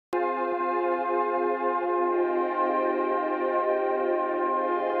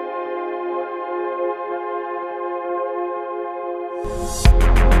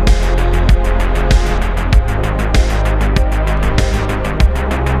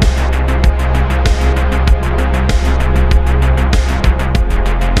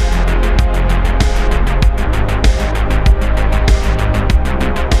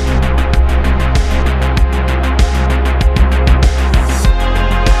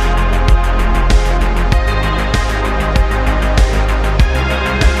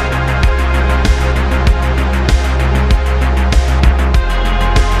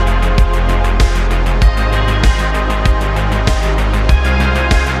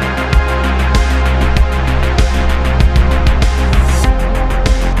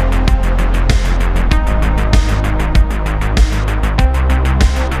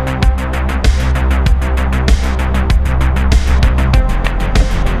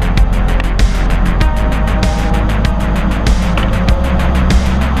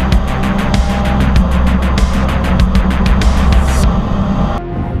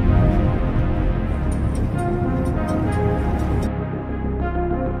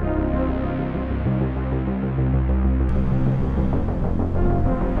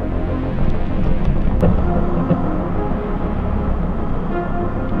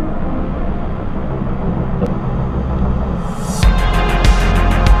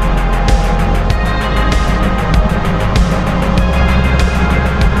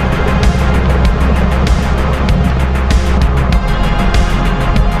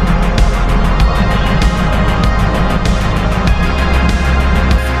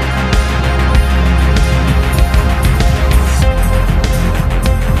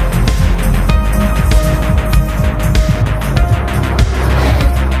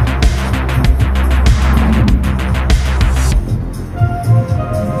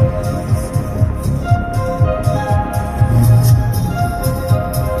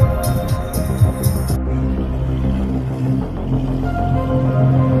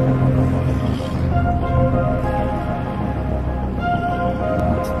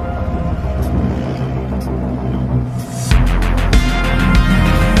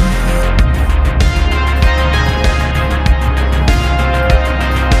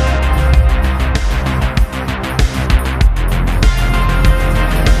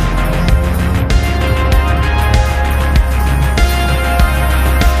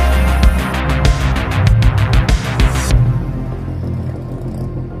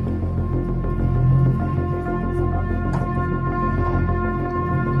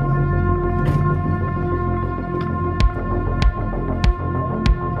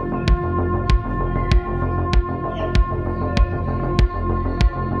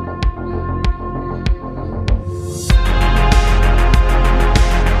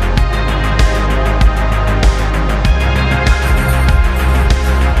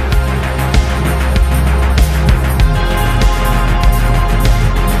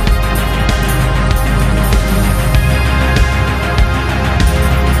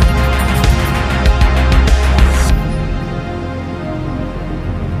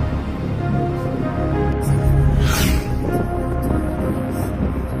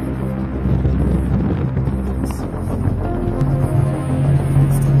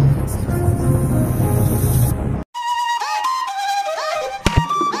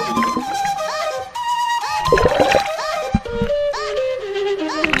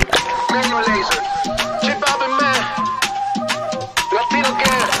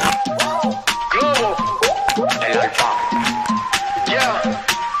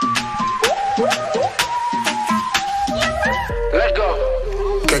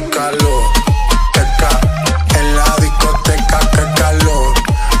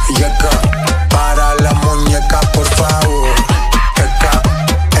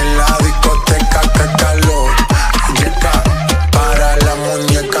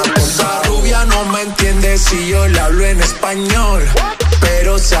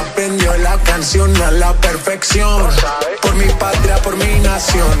se aprendió la canción a la perfección. Por mi patria, por mi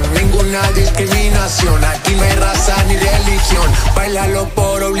nación, ninguna discriminación. Aquí no hay raza ni religión, bailalo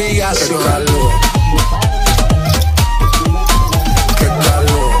por obligación. Qué calor. Qué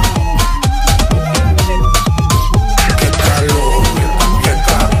calor. Qué calor. Qué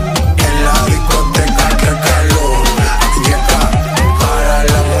calor. En la discoteca, qué calor. Llega para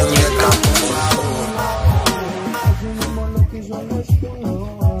la muñeca.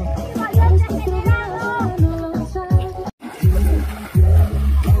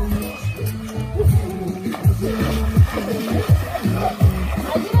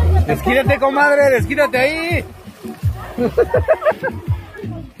 Desquítate, comadre, desquítate ahí.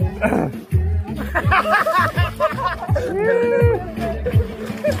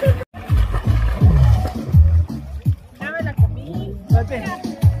 Ya me la comí.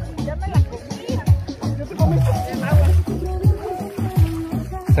 Ya me la comí. Yo te comí el agua.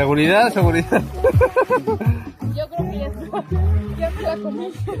 Seguridad, seguridad. Yo creo que ya me la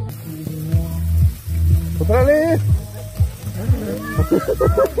comí. ¡Otra vez!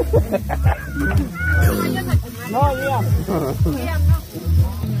 No, mira. Mira, no.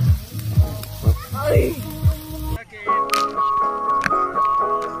 Ay.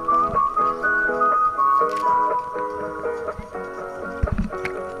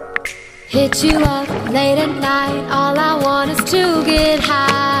 Hit you up late at night, all I want is to get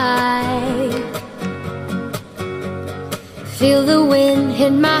high. Feel the wind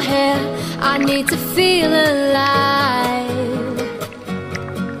hit my hair, I need to feel alive.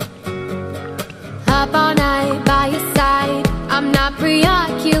 Up all night by your side, I'm not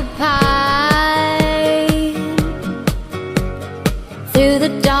preoccupied. Through the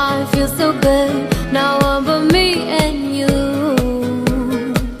dawn, feels so good, no one but me and you.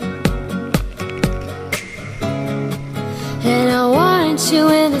 And I want you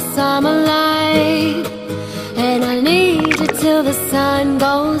in the summer light, and I need you till the sun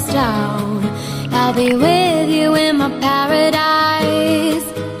goes down. I'll be with you in my paradise,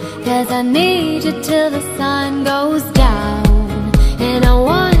 'cause I need you till the sun goes down. And I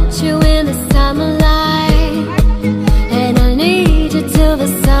want you in the summer light, and I need you till the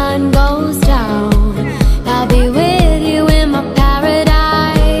sun goes down. I'll be with you in my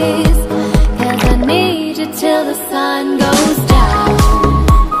paradise, 'cause I need you till the sun goes down.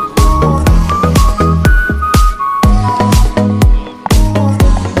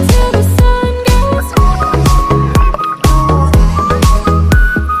 Till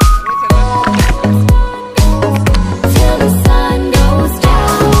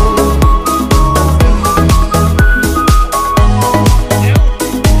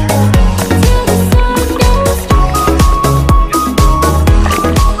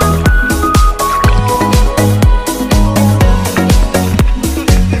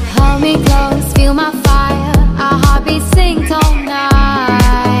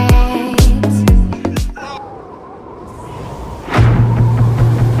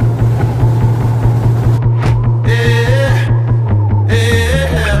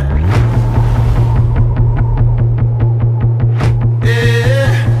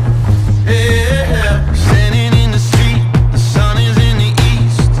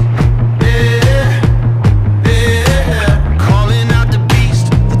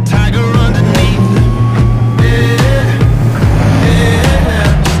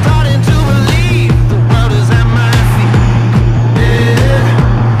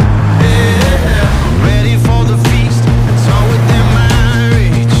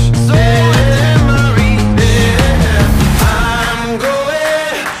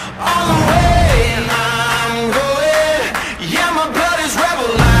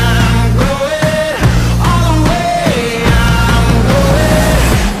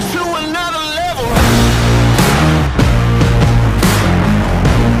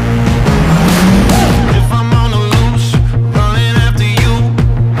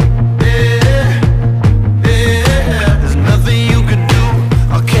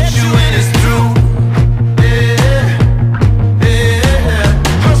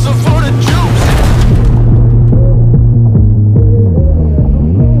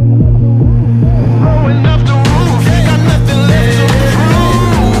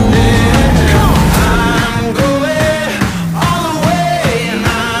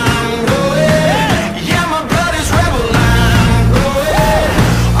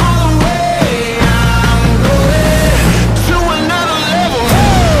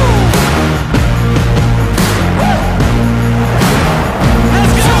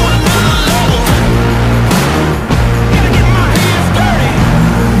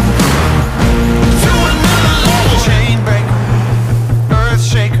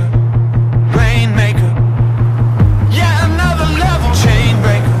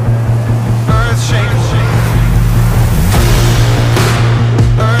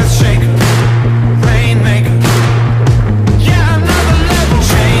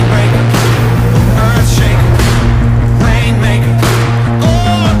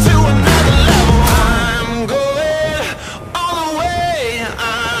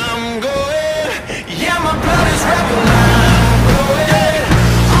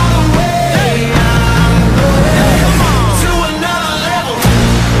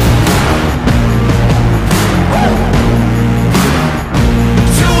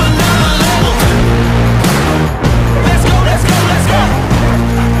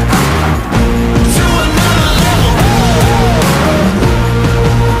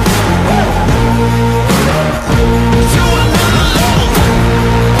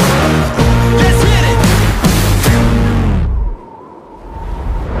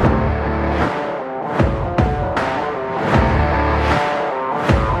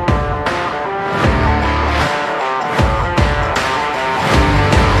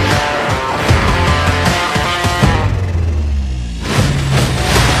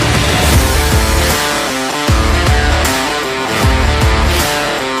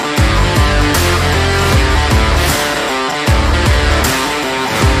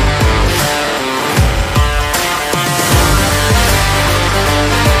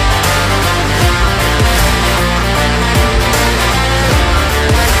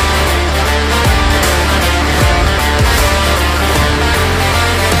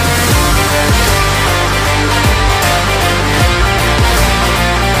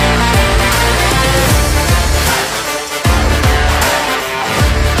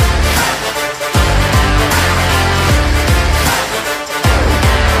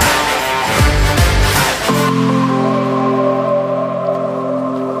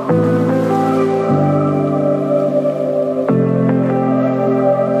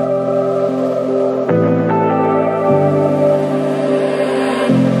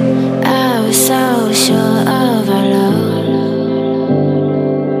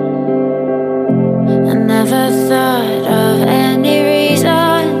never thought of any reason,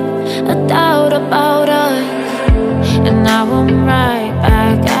 a doubt about us, and now I'm right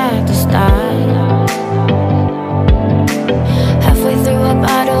back at the start. Halfway through a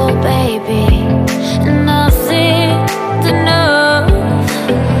bottle, baby, and nothing's enough.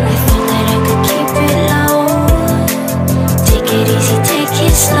 I thought that I could keep it low, take it easy, take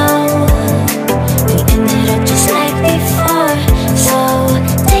it slow. We ended up just like before, so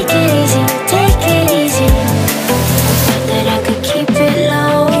take it easy, take it easy. I thought that I could keep it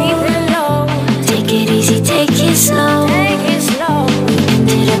low, take it easy, take it slow. We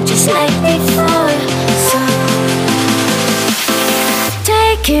ended up just like before, so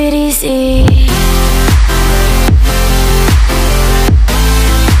take it easy.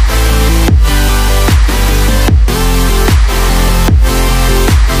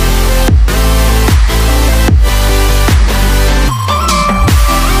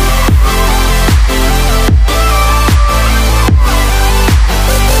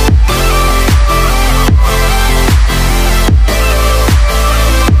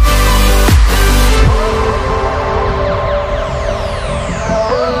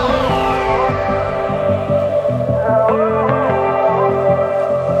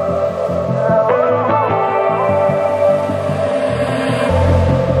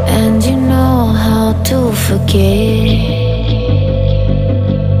 And you know how to forget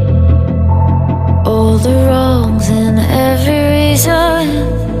all the wrongs and every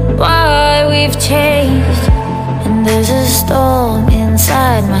reason why we've changed. And there's a storm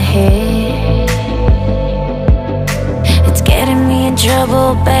inside my head, it's getting me in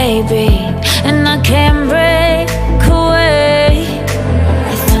trouble, baby, and I can't break away.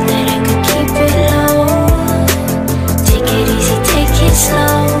 I thought that I could keep it low, take it easy, take it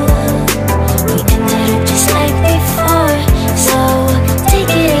slow. We ended up just like before, so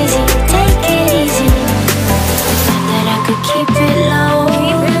take it easy, take it easy. I thought that I could keep it low,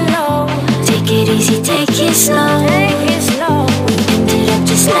 take it easy, take it slow. We ended up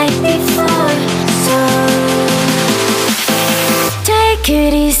just like before, so take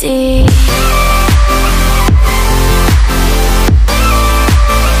it easy.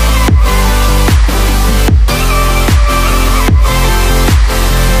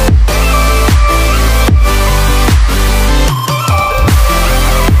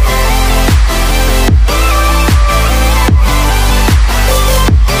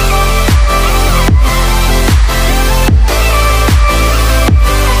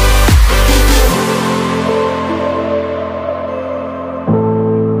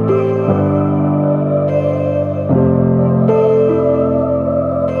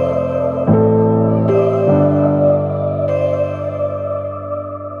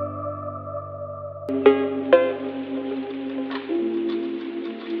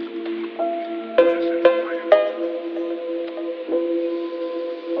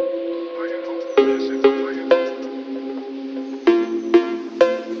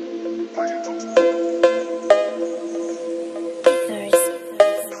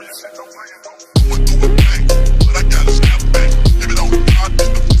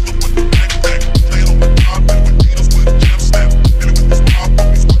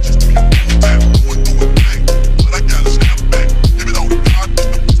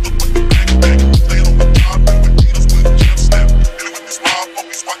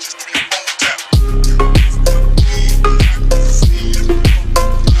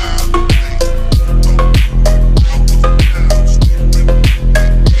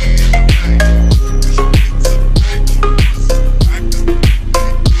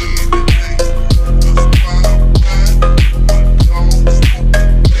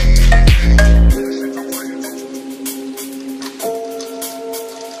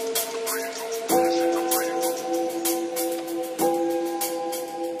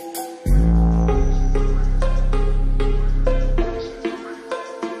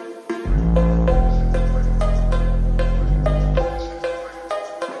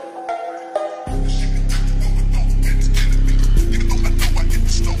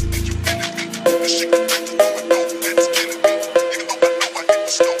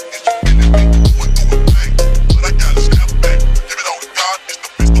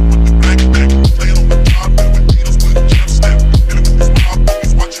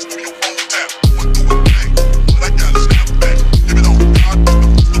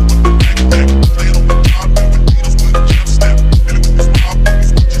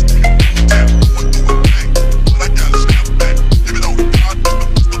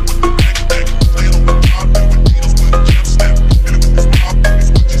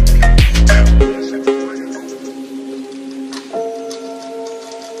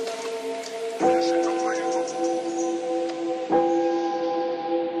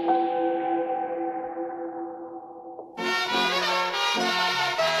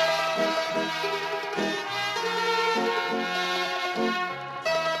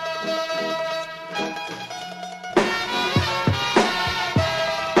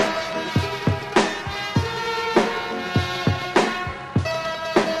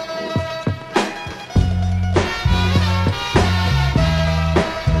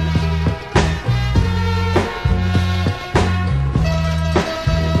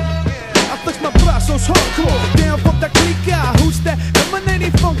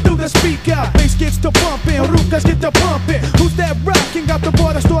 let's get the pumping. Who's that rocking? Got the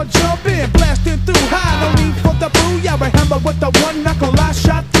boy that start jumping, blasting through high. No need for the booyah. Right hammer with the one knuckle, I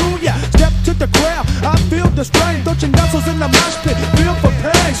shot through ya. Step to the crowd, I feel the strain. Touching muscles in the mosh pit, feel for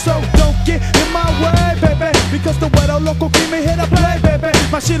pain. So don't get in my way, baby, because the weather local cream here to play, baby.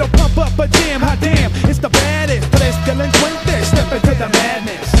 My shit'll pump up a jam, hot damn, it's the baddest. Tres delincuentes, step into the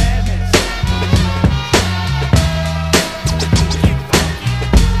madness.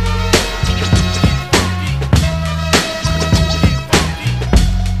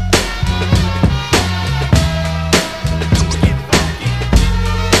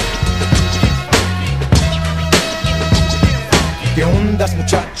 ¿Qué ondas,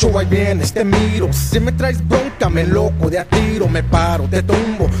 muchacho? Ahí vienes, te miro. Si me traes bronca, me loco de a tiro. Me paro, te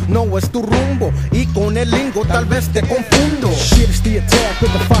tumbo, no es tu rumbo. Y con el lingo tal vez te confundo. Shit is the attack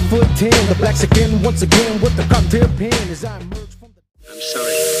with the 5'10". The blacks again, once again with the cocktail pin as I emerge from the... I'm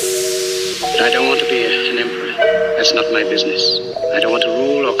sorry, but I don't want to be an emperor. That's not my business. I don't want to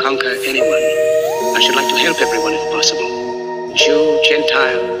rule or conquer anyone. I should like to help everyone if possible. Jew,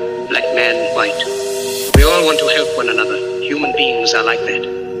 Gentile, black man, white. We all want to help one another. Human beings are like that.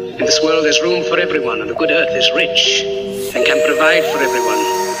 In this world there's room for everyone, and the good earth is rich and can provide for everyone.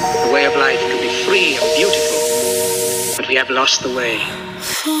 The way of life can be free and beautiful, but we have lost the way.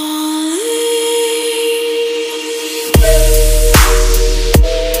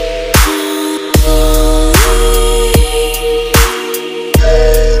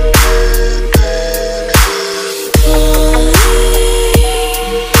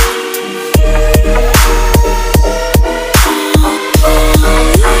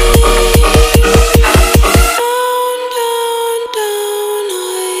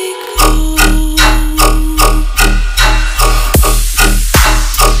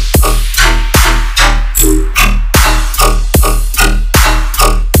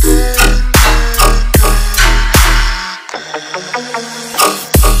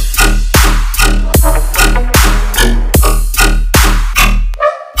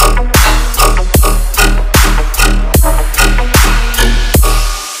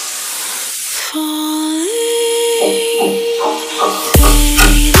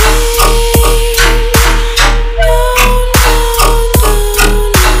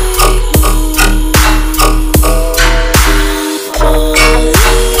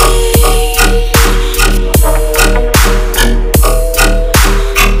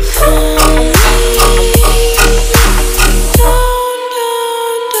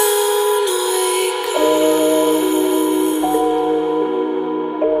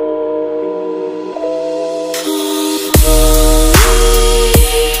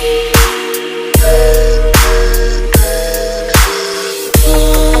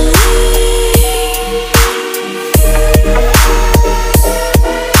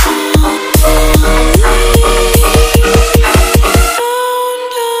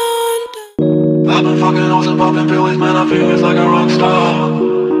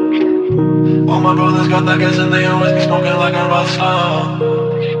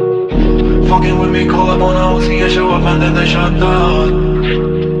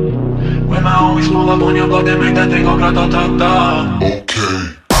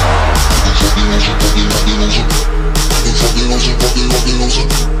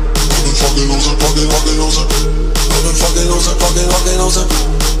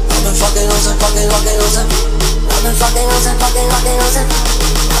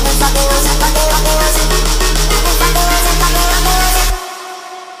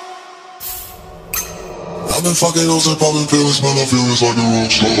 I've been fucking hoes and popping pills, man, I feel it's like a rock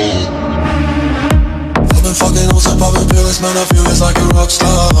star. I've been fucking hoes and popping pills, man, I feel it's like a rock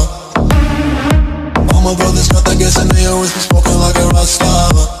star. All my brothers got that gas and they always be smoking like a rock star.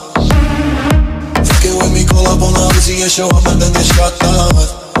 Fucking with me, call up on the Uzi and show up and then they shot down.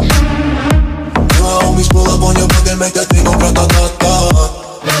 My homies pull up on your block and make that thing go grata-ta-ta.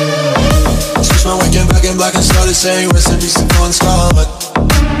 Switch my weekend back in black and started saying recipes to fun start.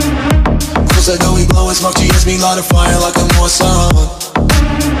 Said that we blowin' smoke, she asked me light a fire like a Mossad.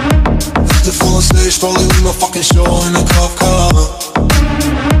 After full on stage, probably leave my fucking show in a cop car.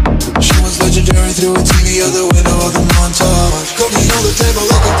 She was legendary through a TV out the window of the montage. Cooking on the table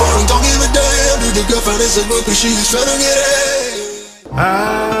like a party, don't give a damn. Dude, the girlfriend is a book, but she just tryna get it.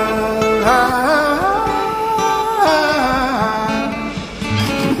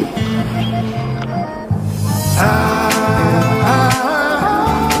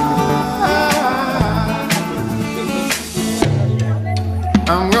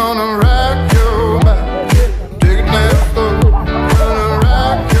 I'm gonna rock your back, take it next door. Gonna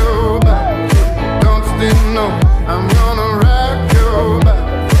rock your back, don't still know. I'm gonna rock your back,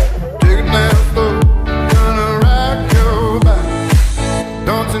 take it next door. Gonna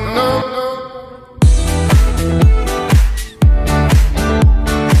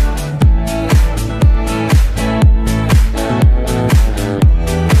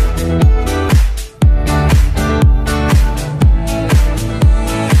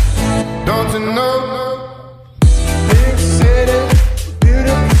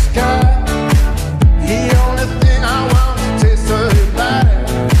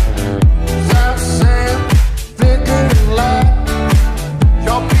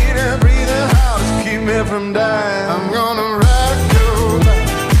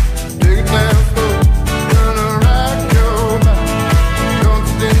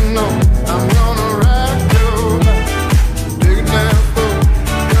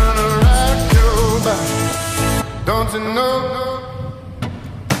Don't you know?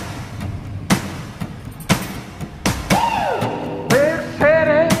 Big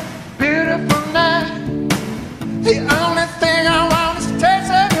city, beautiful night. The only thing I want is a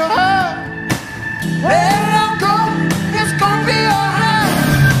taste of your heart. Let it all go, it's gonna be alright.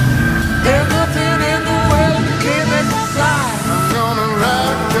 There's nothing in the world that can make me fly. I'm gonna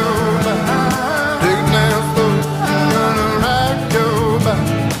rock your back, dig down slow. I'm gonna rock your back.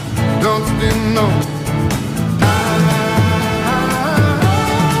 Don't you know?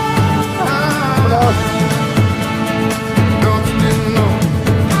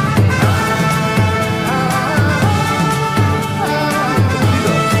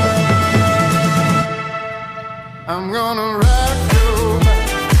 I'm gonna rock your back,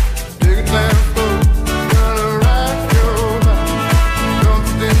 dig it down slow. Gonna rock your back, don't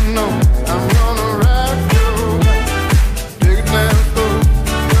you know? I'm gonna rock your back, dig it down slow.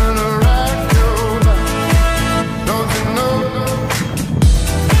 Gonna rock your back, don't you know?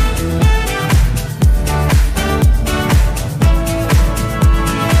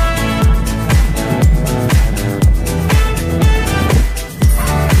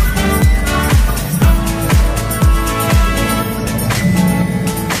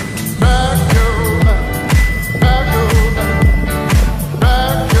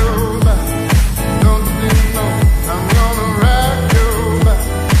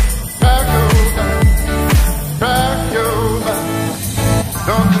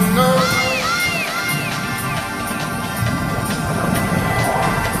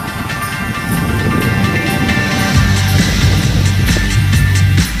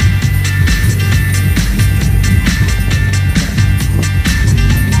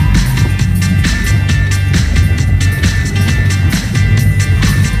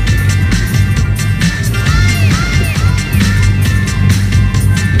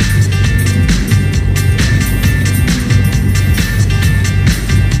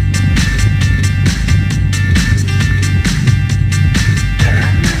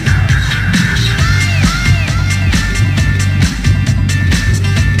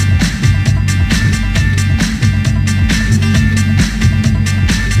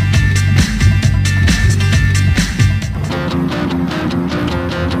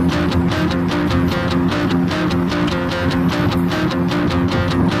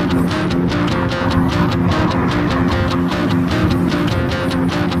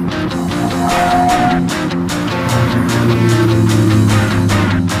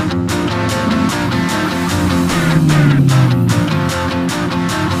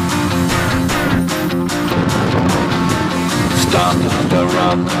 Stop the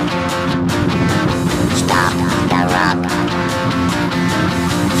rock. Stop the rock.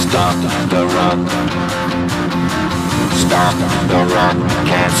 Stop the rock. Stop the rock.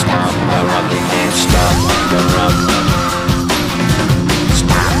 Can't stop the rock. You can't stop the rock.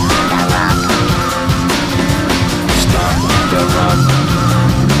 Stop the rock. Stop the rock.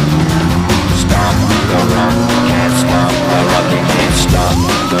 Stop the rock. Can't stop the rock. You can't stop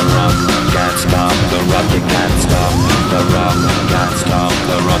the rock. Can't stop the rock. You can't stop the rock. Can't stop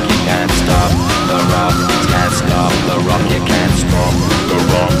the rock. You can't stop the rock. Can't stop the rock. You can't stop the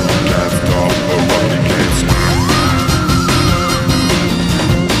rock. Can't stop the rock. You can't stop.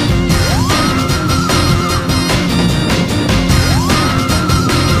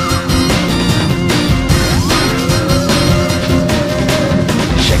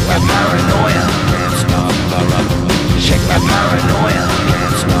 Shake my paranoia. Can't stop the rock. Shake my paranoia.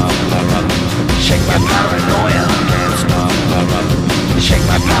 Can't stop the rock. Shake my paranoia. Can't stop the rock. Shake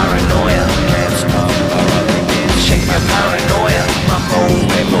my paranoia. Can't stop the rock. Shake my paranoia. I'm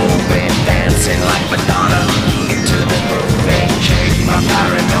moving, dancing like Madonna into the groove. Shake my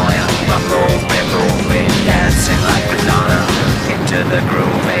paranoia. I'm moving, dancing like Madonna into the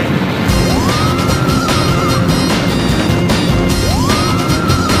groove.